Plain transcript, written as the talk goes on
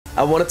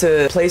I wanted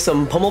to play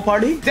some Pummel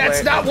Party.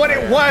 That's not what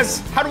it was!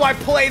 How do I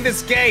play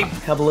this game?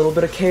 Have a little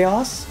bit of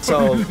chaos.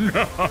 So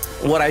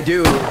what I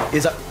do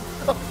is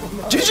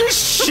did you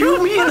just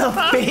shoot me in the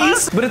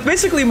face? But it's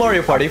basically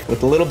Mario Party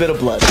with a little bit of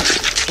blood.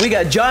 We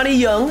got Johnny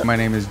Young. My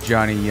name is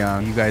Johnny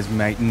Young. You guys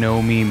might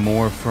know me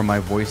more for my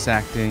voice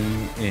acting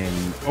in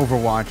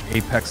Overwatch,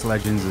 Apex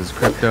Legends as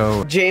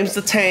Crypto. James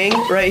the Tang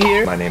right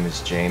here. My name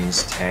is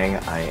James Tang.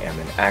 I am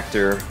an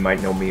actor. You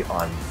might know me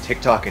on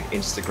TikTok and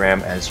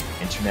Instagram as your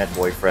internet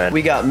boyfriend.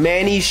 We got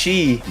Manny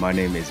Shi. My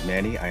name is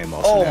Manny. I am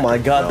also Oh my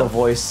god, the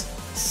voice.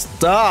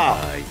 Stop!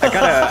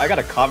 I got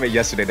a comment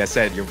yesterday that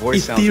said your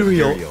voice sounds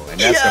ethereal, and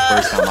that's the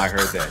first time I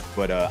heard that.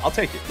 But I'll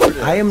take it.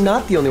 I am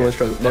not the only one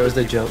struggling. There was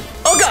the jump.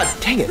 Oh god,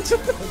 dang it!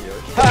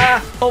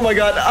 Oh my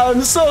god,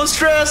 I'm so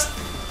stressed.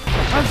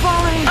 I'm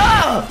falling!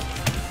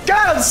 Ah!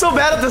 God, I'm so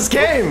bad at this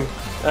game.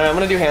 Alright, I'm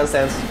gonna do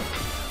handstands.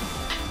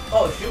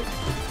 Oh shoot!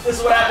 This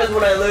is what happens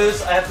when I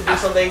lose. I have to do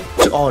something.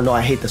 Oh no,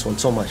 I hate this one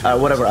so much.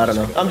 Whatever, I don't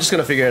know. I'm just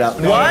gonna figure it out.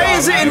 Why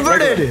is it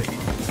inverted?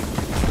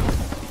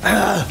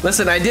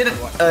 Listen, I did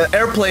an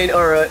airplane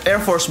or an Air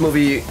Force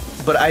movie,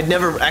 but I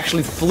never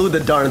actually flew the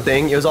darn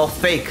thing. It was all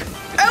fake.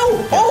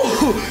 Oh!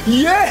 Oh!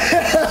 Yeah!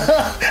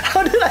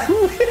 How did I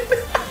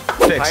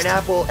win?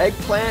 Pineapple,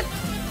 eggplant.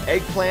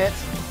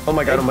 Oh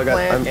my god, oh my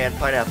god. And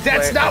pineapple.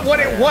 That's not what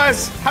it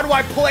was! How do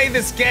I play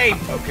this game?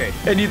 Okay.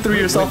 And you threw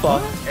yourself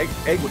off.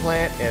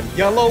 Eggplant and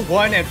Yellow,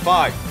 1 and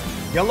 5.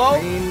 Yellow,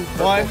 green,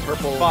 1,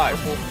 purple, 5.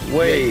 purple.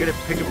 Wait. Yeah, you gotta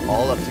pick them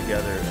all up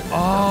together.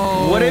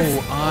 Oh, What if-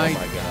 Oh my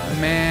god.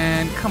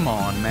 Man, come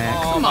on, man.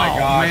 Oh Come my on,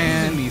 God.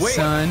 man, me Wait.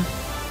 son.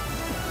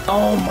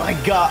 Oh my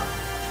god.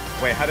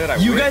 Wait, how did I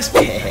You win? guys.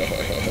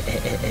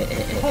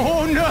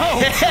 Oh no!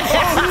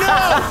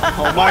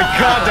 Oh my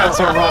god, that's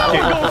a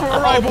rocket!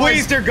 Oh,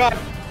 please, dear god!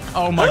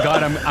 Oh my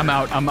god, I'm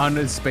out. I'm out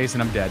of space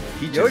and I'm dead.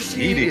 He just Yoshi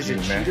needed is a you,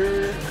 man.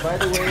 cheater, by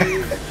the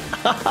way.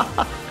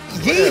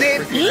 Yeet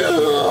it!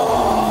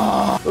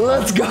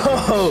 Let's go.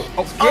 Game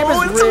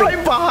Oh, is it's rigged.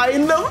 right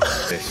behind them.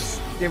 This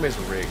game is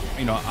rigged.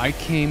 You know, I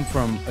came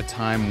from a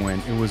time when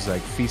it was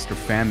like feast or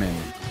famine.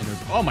 And it was,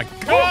 oh my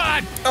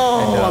god!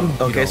 Oh, And,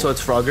 okay, you know, so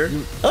it's Frogger.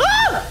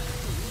 Ah!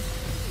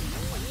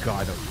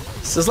 God.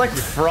 So it's like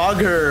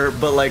Frogger,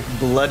 but like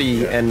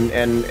bloody and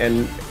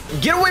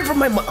get away from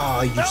my.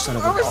 Oh, you son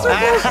of a. I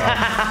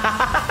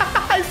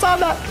saw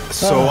that.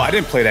 So I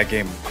didn't play that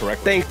game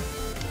correctly. Thanks.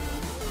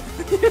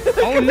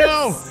 Oh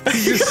no!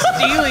 He's just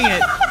stealing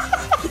it.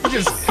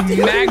 He's just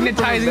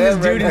magnetizing this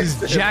dude and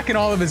just jacking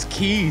all of his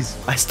keys.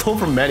 I stole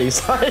from Manny.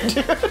 Sorry,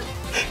 dude.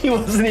 He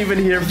wasn't even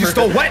here. You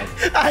stole what?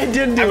 I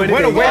didn't do I anything.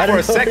 went away I for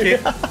a don't know.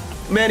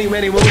 second. Manny,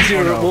 what was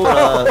your?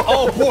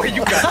 Oh boy,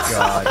 you got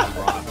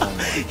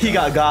He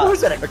got got. What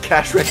was that? A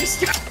cash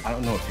register? I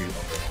don't know if you.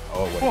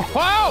 Oh wait.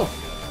 Wow!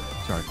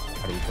 Sorry.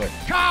 How do we play?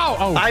 Cow!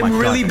 Oh, my I'm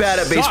really God, bad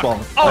at suck. baseball.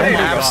 Oh, I'm my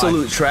God.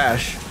 absolute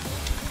trash. I'm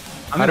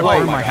How gonna do I-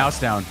 burn my house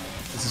down.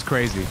 This is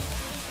crazy.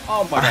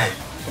 Oh my god.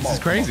 This is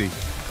crazy.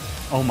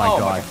 Oh my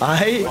god.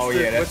 Oh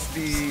yeah, What's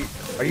the?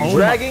 Are you Oh my-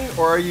 dragging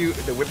or are you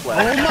the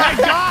whiplash? Oh my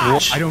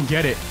god! I don't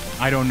get it.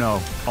 I don't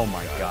know. Oh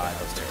my god.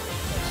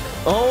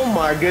 Oh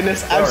my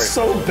goodness, I'm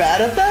so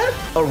bad at that.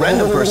 A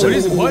random person.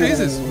 What is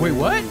this? Wait,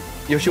 what?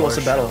 Yoshi wants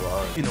to battle.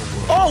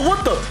 Oh,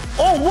 what the?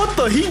 Oh, what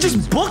the? He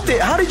just booked it.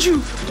 How did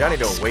you? Johnny,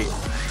 don't wait.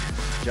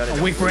 Johnny, I'll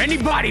don't wait for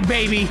anybody,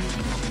 baby.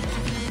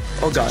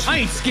 Oh gosh. I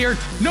ain't scared.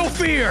 No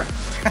fear.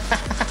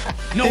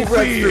 No He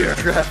runs through fear.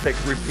 traffic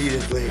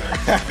repeatedly.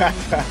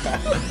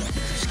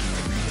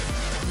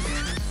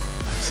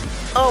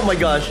 Oh my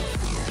gosh.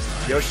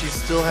 Yoshi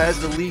still has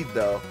the lead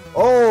though.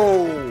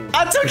 Oh!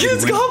 I took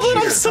his goblin.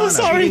 I'm so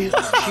sorry.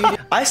 Cheating.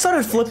 I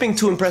started flipping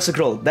to impress a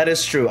girl. That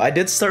is true. I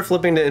did start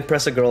flipping to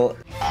impress a girl.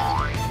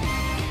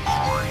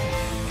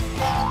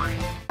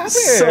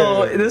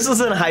 So this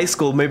was in high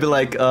school, maybe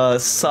like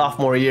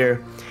sophomore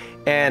year.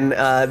 And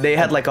they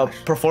had like a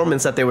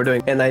performance that they were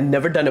doing, and I'd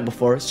never done it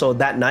before. So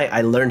that night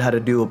I learned how to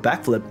do a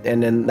backflip,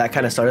 and then that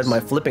kind of started my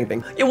flipping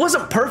thing. It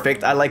wasn't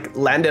perfect. I like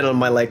landed on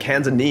my like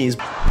hands and knees,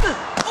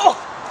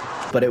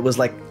 but it was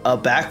like a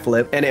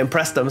backflip, and it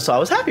impressed them. So I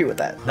was happy with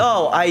that.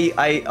 Oh,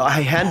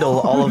 I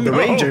handle all of the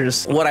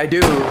rangers. What I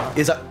do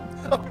is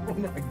Oh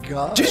my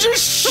god. did you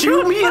just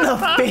shoot me in the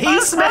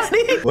face,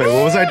 Manny? Wait,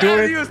 what was I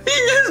doing? He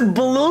just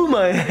blew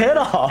my head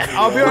off.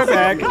 I'll be right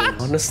back.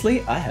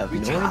 Honestly, I have no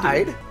idea.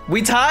 Tied?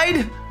 We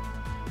tied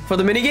for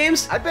the mini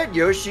games. I bet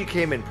Yoshi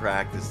came and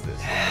practiced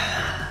this.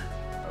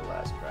 Our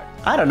last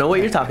practice. I don't know what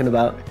you're talking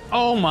about.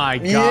 Oh my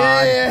god.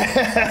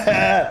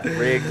 Yeah.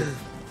 Rigged.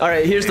 All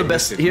right, here's the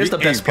best. listen, Here's the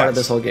we best ain't part of got-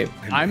 this whole game.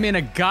 I'm in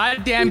a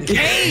goddamn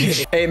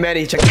cage. Hey,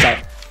 Manny, check this out.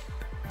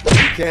 You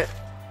can't.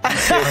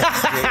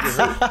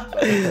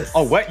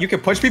 Oh what? You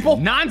can punch people?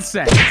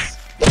 Nonsense.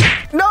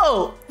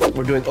 No,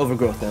 we're doing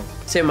overgrowth now.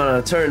 Same amount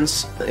of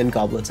turns in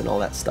goblets and all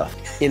that stuff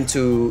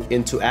into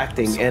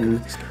acting. And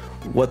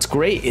what's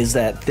great is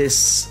that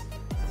this.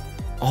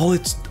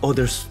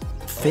 There's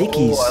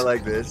fakies. Oh, I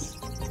like this.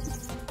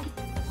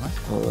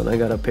 Hold on, I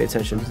gotta pay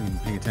attention. I wasn't even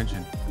paying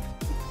attention.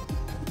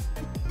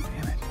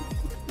 Damn it.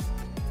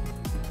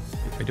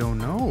 I don't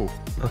know.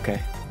 Okay.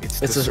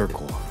 It's It's the a-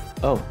 circle.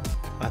 Oh,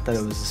 I thought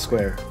it was a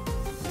square.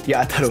 Yeah,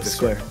 I thought it was a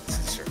square. It's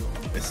the circle.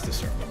 It's the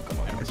circle. Come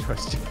on. I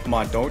trust you. Come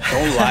on, don't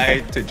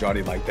lie to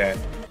Johnny like that.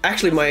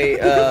 Actually, my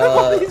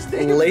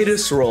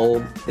latest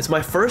role is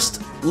my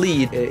first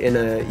lead in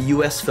a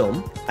US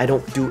film. I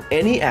don't do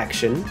any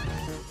action,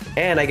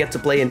 and I get to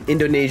play an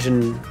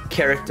Indonesian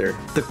character.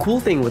 The cool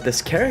thing with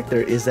this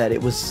character is that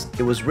it was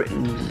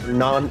written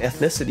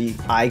non-ethnicity.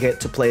 I get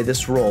to play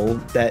this role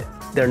that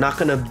they're not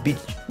gonna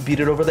beat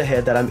it over the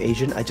head that I'm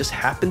Asian. I just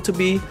happen to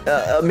be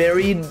a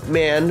married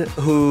man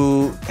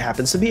who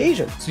happens to be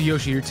Asian. So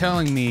Yoshi, you're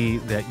telling me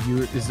that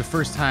this is the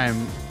first time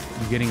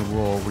you're getting a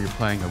role where you're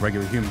playing a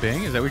regular human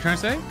being? Is that what you're trying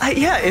to say?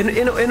 Yeah,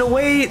 in a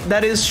way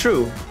that is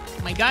true.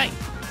 My guy.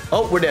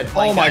 Oh, we're dead.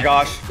 Oh my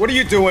gosh, what are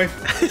you doing?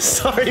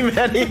 Sorry,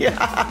 Manny.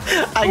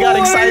 I got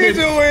excited.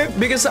 What are you doing?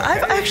 Because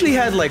I've actually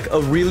had like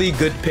a really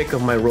good pick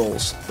of my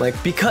roles. Like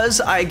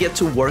because I get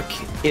to work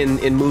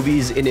in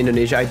movies in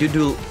Indonesia, I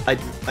do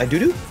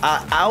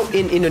out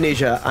in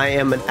Indonesia. I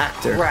am an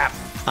actor. Crap.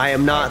 I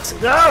am not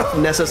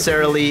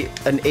necessarily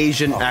an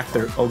Asian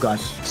actor. Oh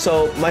gosh.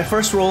 So my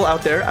first role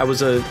out there, I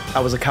was a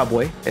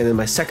cowboy, and then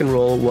my second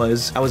role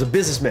was I was a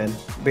businessman,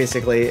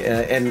 basically,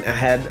 and I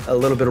had a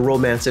little bit of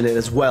romance in it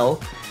as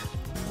well.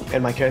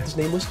 And my character's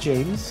name was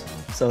James,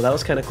 so that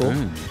was kind of cool.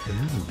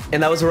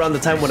 And that was around the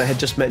time when I had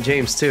just met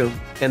James too.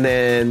 And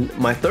then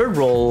my third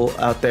role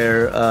out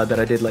there that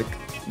I did like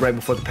right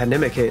before the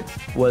pandemic hit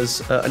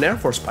was an Air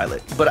Force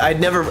pilot. But I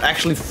never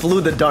actually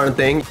flew the darn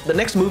thing. The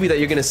next movie that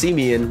you're gonna see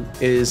me in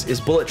is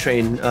Bullet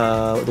Train,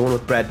 the one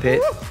with Brad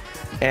Pitt,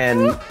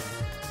 and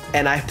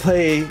I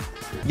play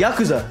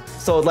Yakuza.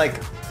 So like,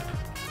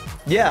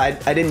 yeah,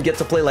 I didn't get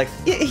to play like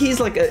he's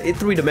like a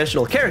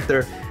three-dimensional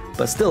character,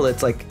 but still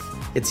it's like.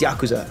 It's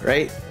Yakuza,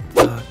 right?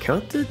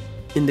 Count the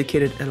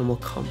indicated animal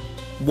come.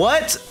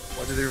 What?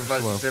 1, 2, 3, 4,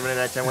 5, 6, 7, 8,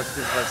 9, 10. 1, 2,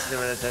 3, 4, 5, 6,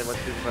 7, 8, 9, 10. 1,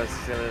 2, 3, 4, 5, 6,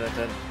 7, 8, 9,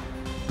 10.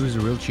 Who's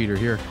the real cheater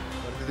here? 1,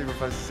 2, 3, 4,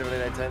 5, 6, 7,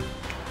 8, 9, 10.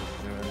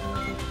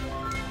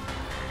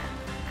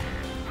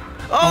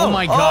 Oh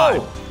my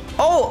god.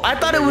 Oh, I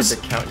thought it was.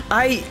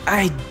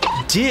 I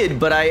did,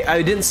 but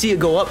I didn't see it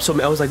go up, so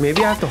I was like,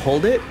 maybe I have to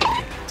hold it.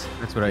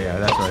 That's what I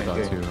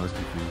thought too. I was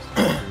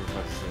confused.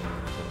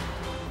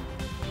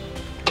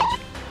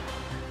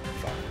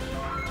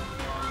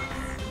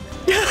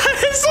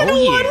 Oh,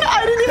 yeah.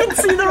 I didn't even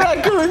see the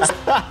raccoons.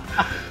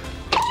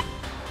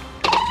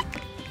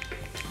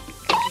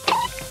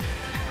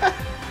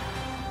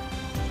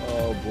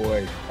 Oh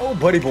boy. Oh,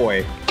 buddy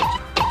boy.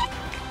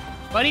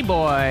 Buddy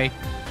boy.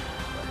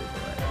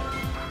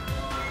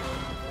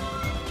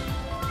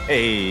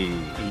 Hey.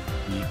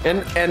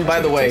 And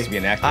by the way, be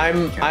an actor.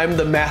 I'm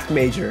the math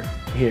major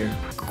here.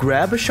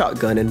 Grab a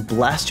shotgun and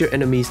blast your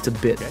enemies to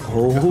bits.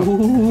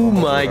 Oh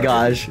my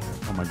gosh.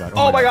 Oh my god.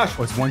 Oh my gosh.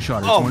 Oh, it's one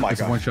shotter. Oh my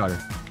It's gosh. one shotter.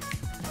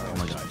 Oh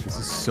my god. This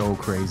is so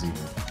crazy.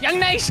 Young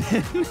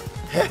Nation.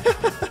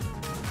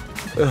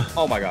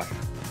 Oh my gosh.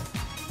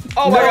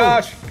 Oh my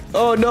gosh.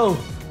 Oh no.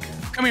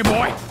 Come here,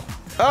 boy.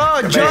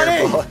 Oh,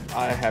 Johnny.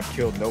 I have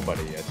killed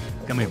nobody yet.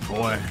 Come here,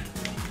 boy.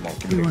 Come on,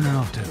 give You me running a-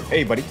 off to?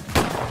 Hey, buddy.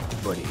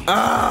 Buddy.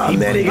 Ah,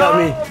 Manny got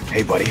me.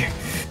 Hey, buddy.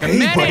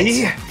 Hey,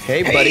 buddy.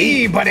 Hey, buddy.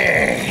 Hey, buddy.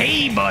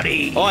 Hey,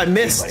 buddy. Oh, I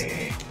missed.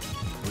 Where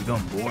you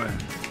going, boy?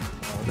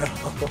 Oh, no.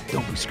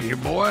 Don't be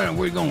scared, boy.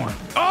 Where you going?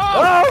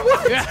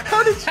 Oh! Yeah.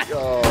 How did you?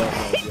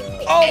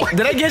 Oh,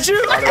 did I get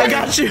you? I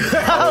got you.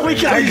 We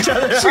got each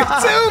other.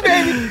 Too,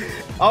 baby.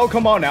 Oh,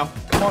 come on now.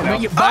 Come on now.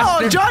 You Oh,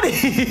 bastard. Johnny.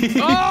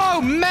 Oh,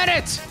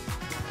 minute.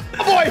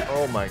 Oh, boy.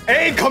 Oh my god.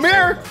 Hey, come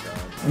here.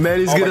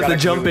 Manny's Oh my good God, at the I can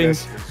do jumping.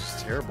 this. This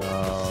is terrible.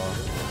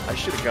 I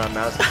should have gone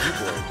mouse and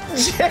keyboard.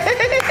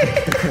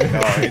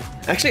 No,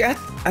 Actually,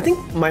 I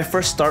think my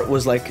first start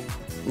was like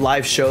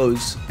live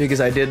shows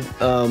because I did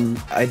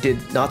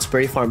Knott's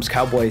Berry Farm's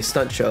Cowboy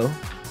Stunt Show,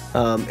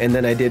 and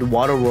then I did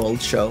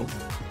Waterworld show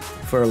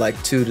for like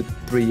 2 to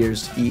 3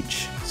 years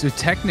each. So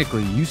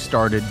technically, you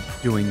started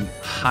doing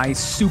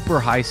super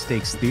high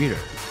stakes theater.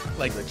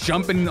 Like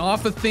jumping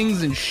off of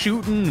things and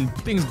shooting and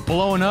things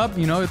blowing up,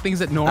 you know, things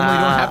that normally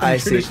don't happen in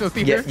traditional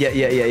theater. Yeah.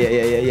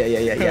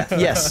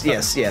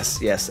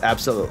 Yes,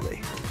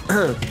 absolutely.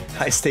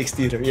 High stakes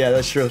theater. Yeah,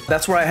 that's true.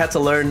 That's where I had to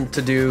learn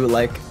to do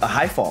like a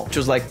high fall, which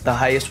was like the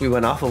highest we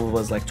went off of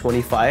was like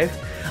 25.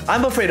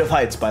 I'm afraid of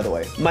heights, by the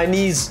way. My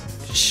knees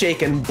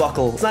shake and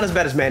buckle. It's not as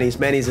bad as Manny's.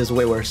 Manny's is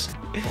way worse.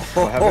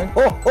 what happened?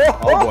 Oh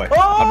boy.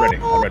 I'm ready.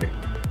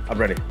 I'm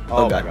ready.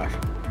 Oh, God. my gosh.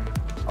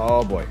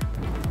 Oh boy.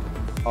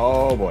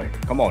 Oh boy.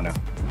 Come on now.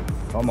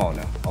 Come on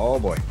now. Oh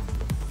boy.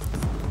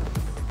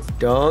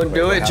 Don't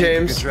do it,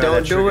 James. Try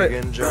Don't that do trick it.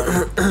 Again,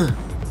 John.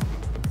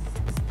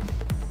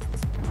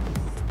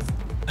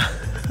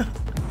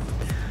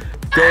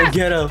 Go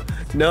get him.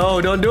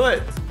 No, don't do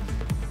it.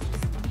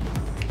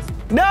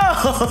 No!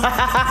 I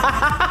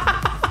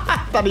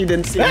thought he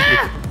didn't see me.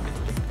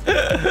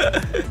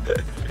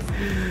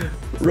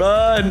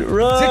 Run.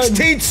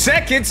 16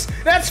 seconds?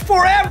 That's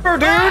forever,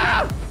 dude!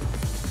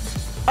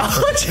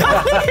 Oh,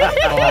 Johnny.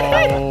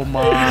 Oh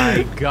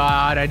my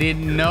god, I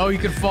didn't know you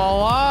could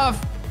fall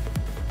off.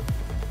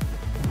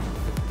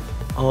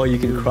 Oh, you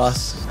can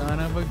cross. Son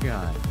of a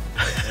gun.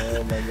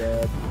 Oh my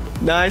god.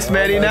 Nice,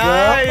 Manny, my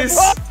God. nice.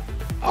 Oh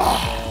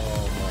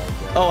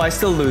my god. Oh, I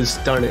still lose.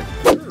 Darn it.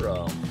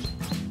 You're,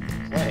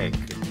 Plank.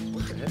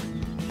 What the heck?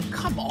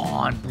 Come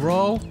on,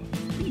 bro.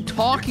 What are you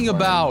talking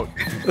about?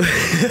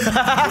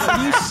 What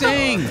are you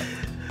saying?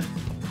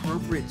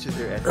 Appropriate to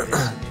their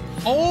ethnicity.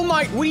 Oh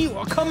my, what are you,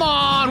 come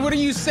on, what are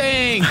you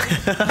saying?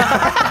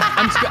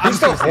 I'm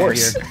just gonna stand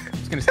here.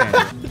 I'm just gonna stand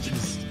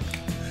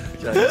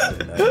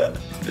here.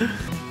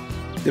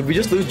 Did we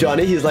just lose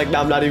Johnny? He's like,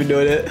 nah, I'm not even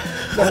doing it.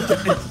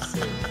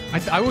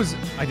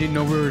 I didn't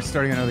know we were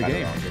starting another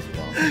game.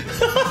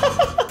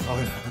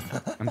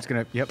 I'm just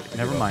gonna, yep,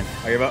 never mind.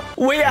 I give up.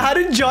 Wait, how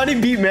did Johnny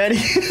beat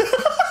Manny?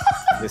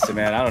 Listen,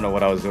 man, I don't know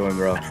what I was doing,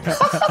 bro.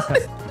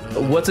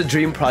 What's a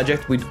dream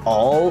project we'd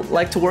all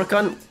like to work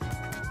on?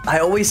 I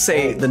always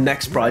say the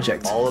next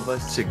project. All of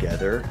us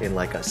together in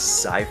like a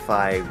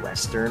sci-fi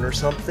western or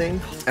something.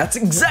 That's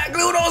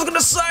exactly what I was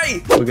gonna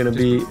say. We're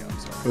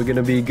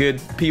gonna be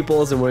good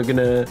peoples, and we're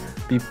gonna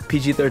be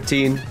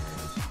PG-13.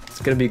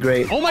 It's gonna be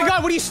great. Oh my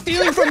god, what are you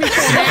stealing from me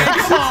for, man?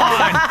 Come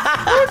on!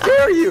 How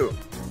dare you?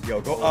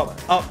 Yo, go up.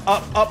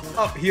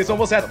 He is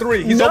almost at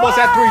 3. He's almost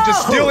at 3.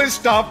 Just steal his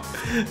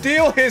stuff.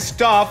 Steal his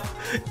stuff.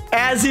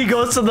 As he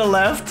goes to the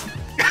left.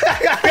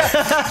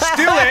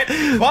 Steal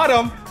it.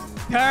 Bottom.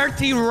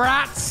 Dirty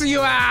rats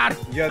you are!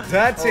 You're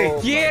dirty.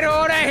 Oh. Get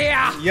out of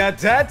here! You're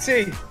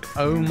dirty.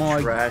 Oh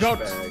my Trash god.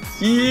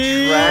 bags.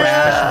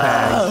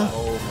 Yeah.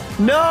 Oh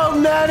No,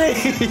 Manny.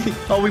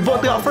 Oh, we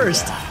both got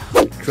first.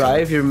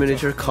 Drive your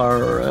miniature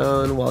car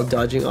around while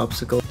dodging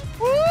obstacles.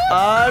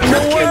 No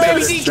way, my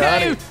baby.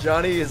 god.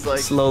 Johnny is like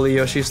Slowly,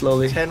 Yoshi,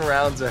 slowly. 10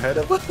 rounds ahead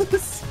of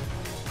us.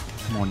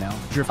 Come on now.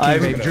 Drift King,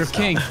 baby. Drift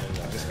King.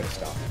 I'm just gonna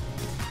stop.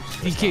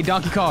 DK,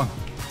 Donkey Kong.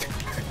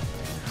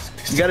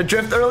 You gotta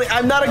drift early.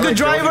 I'm not a good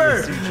driver.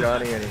 I don't even see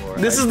Johnny anymore.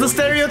 This is the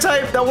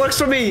stereotype that works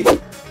for me.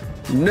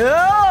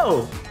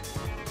 No.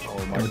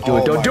 Oh my Don't do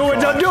it. Don't do it.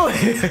 Don't do it.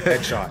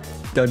 Headshot.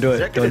 Don't do Is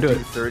it. that Don't gonna do do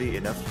it. 30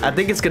 enough? I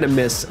think it's gonna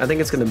miss. I think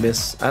it's gonna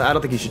miss. I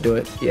don't think you should do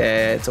it.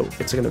 Yeah, it's a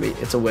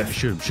whiff.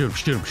 Shoot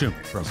him,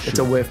 bro. It's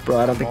a whiff, bro.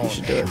 I don't think you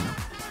should do it.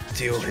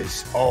 Steal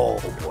his. Oh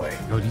boy.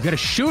 Yo, you gotta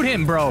shoot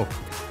him, bro.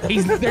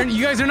 He's there.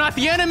 You guys are not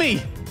the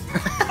enemy.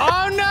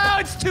 Oh no,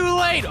 it's too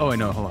late. Oh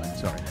no, hold on.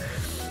 Sorry.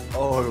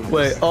 Oh,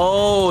 Wait.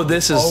 Oh,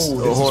 this is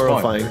is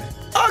horrifying. fun.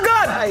 Oh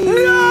God!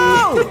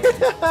 No!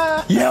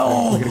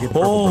 Yo! We're gonna get the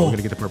purple, bro. We're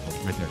gonna get the purple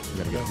right there.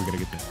 We gotta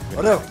get this.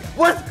 Oh no!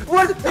 What?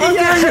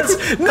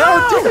 Yes! No!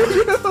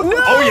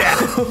 Oh yeah.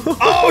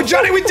 Oh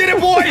Johnny, we did it,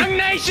 boy. Young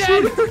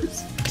Nation!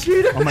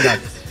 Oh my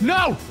god.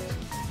 No!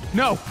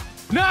 No!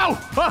 No!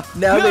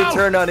 Now no! they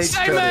turn on each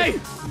Save other. me!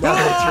 Now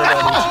they turn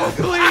on each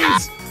other.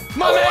 Please!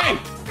 Mommy!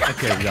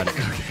 Okay, we got it.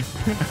 Okay.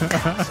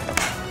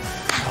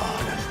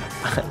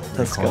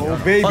 Let's go. Oh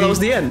baby. Oh, that was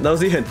the end. That was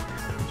the end.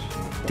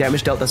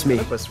 Damage dealt, that's me.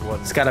 +1.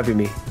 It's gotta be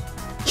me.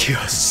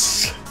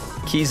 Yes.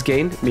 Keys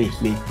gained? Me.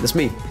 That's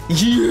me.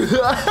 Yeah.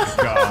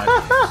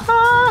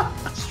 God.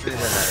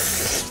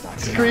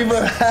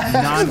 Screamer.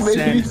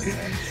 Nonsense.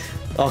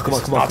 Oh, come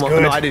on.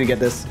 good. No, I didn't get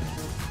this.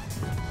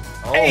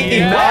 Oh, Hey,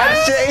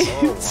 yes.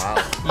 James.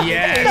 oh wow.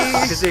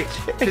 Yes!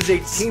 Because they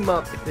team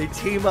up. They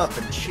team up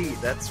and cheat.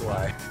 That's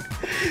why.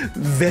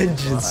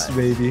 Vengeance,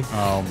 baby.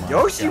 Oh my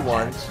Yoshi God.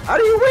 won. How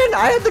do you win?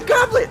 I had the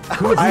goblet.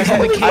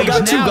 I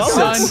got two now,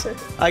 goblets. son?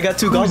 I got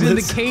two Who's in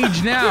the goblets.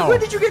 cage now? When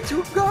did you get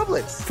 2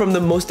 goblets? From the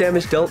most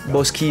damage dealt,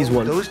 most keys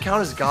won. Those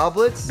count as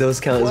goblets?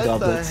 Those count as What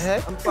goblets. the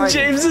heck? I'm fighting.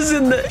 James is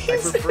in the.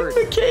 He's in prefer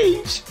the it.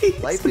 cage.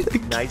 He's Life in is the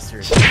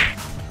nicer.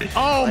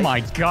 Oh my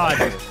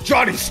god.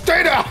 Johnny,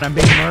 stay down. I'm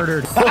being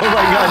murdered. Oh my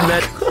god,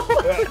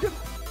 man.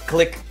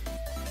 Click.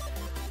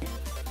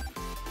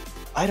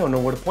 I don't know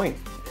where to point.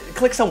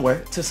 Click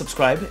somewhere to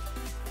subscribe.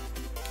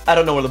 I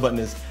don't know where the button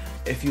is.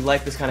 If you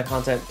like this kind of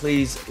content,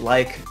 please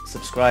like,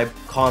 subscribe,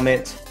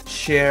 comment,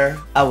 share.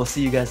 I will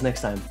see you guys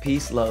next time.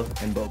 Peace, love,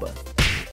 and boba.